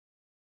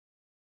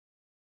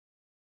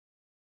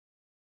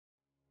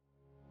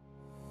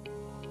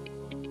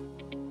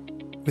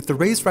With the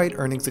RaiseRight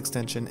Earnings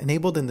Extension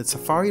enabled in the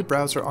Safari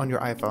browser on your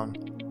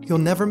iPhone, you'll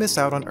never miss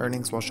out on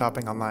earnings while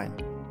shopping online.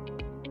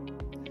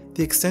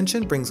 The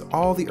extension brings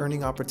all the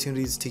earning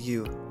opportunities to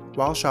you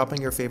while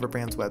shopping your favorite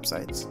brand's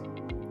websites.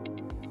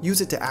 Use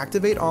it to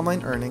activate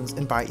online earnings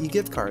and buy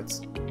eGift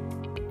cards.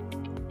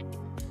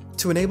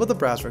 To enable the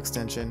browser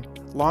extension,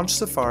 launch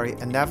Safari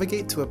and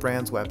navigate to a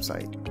brand's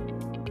website.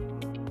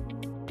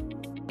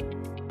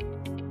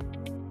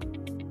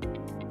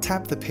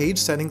 Tap the page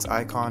settings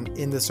icon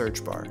in the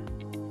search bar.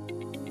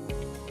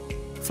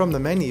 From the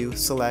menu,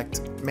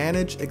 select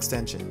Manage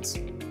Extensions.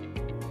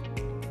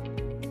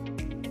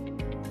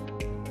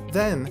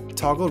 Then,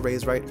 toggle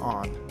RaiseRight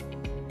on.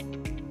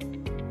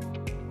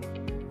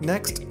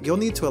 Next, you'll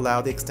need to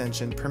allow the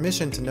extension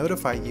permission to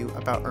notify you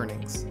about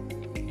earnings.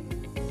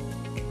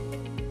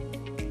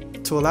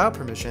 To allow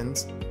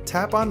permissions,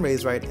 tap on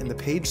RaiseRight in the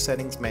Page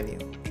Settings menu.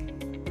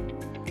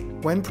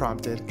 When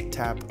prompted,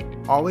 tap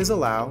Always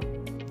Allow,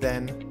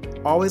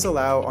 then Always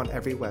Allow on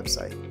every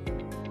website.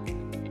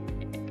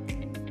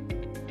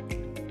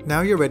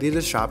 Now you're ready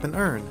to shop and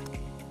earn.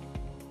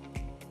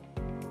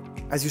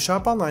 As you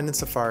shop online in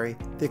Safari,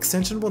 the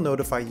extension will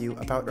notify you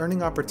about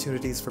earning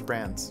opportunities for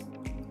brands.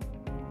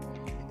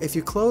 If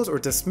you close or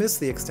dismiss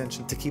the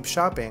extension to keep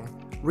shopping,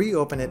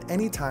 reopen it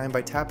anytime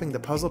by tapping the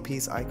puzzle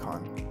piece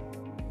icon.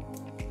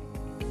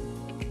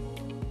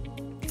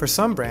 For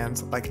some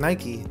brands, like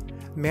Nike,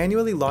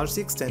 manually launch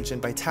the extension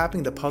by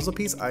tapping the puzzle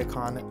piece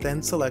icon,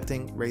 then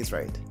selecting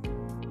RaiseRight.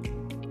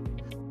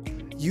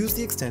 Use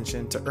the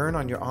extension to earn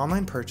on your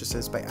online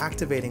purchases by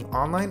activating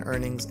online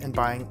earnings and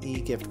buying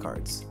eGift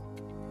cards.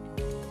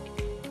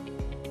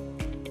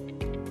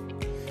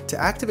 To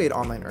activate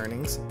online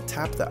earnings,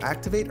 tap the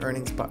Activate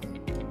Earnings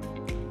button.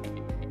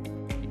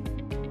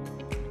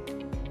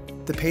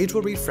 The page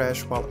will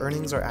refresh while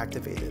earnings are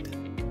activated.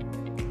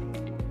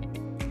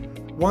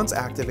 Once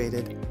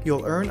activated,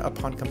 you'll earn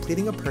upon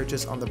completing a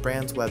purchase on the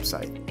brand's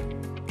website.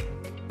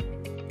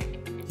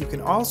 You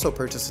can also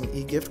purchase an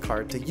eGift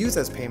card to use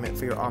as payment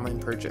for your online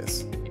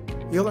purchase.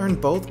 You'll earn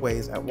both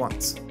ways at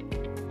once.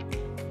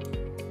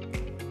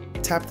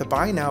 Tap the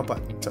Buy Now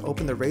button to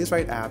open the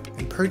RaiseRight app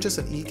and purchase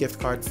an eGift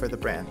card for the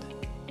brand.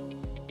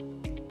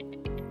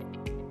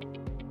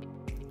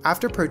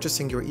 After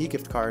purchasing your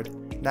eGift card,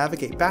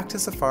 navigate back to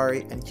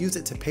Safari and use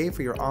it to pay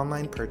for your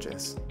online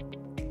purchase.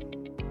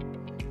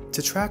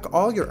 To track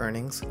all your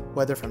earnings,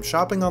 whether from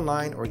shopping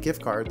online or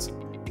gift cards,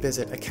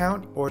 visit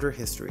Account Order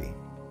History.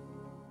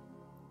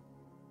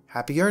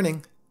 Happy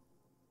earning!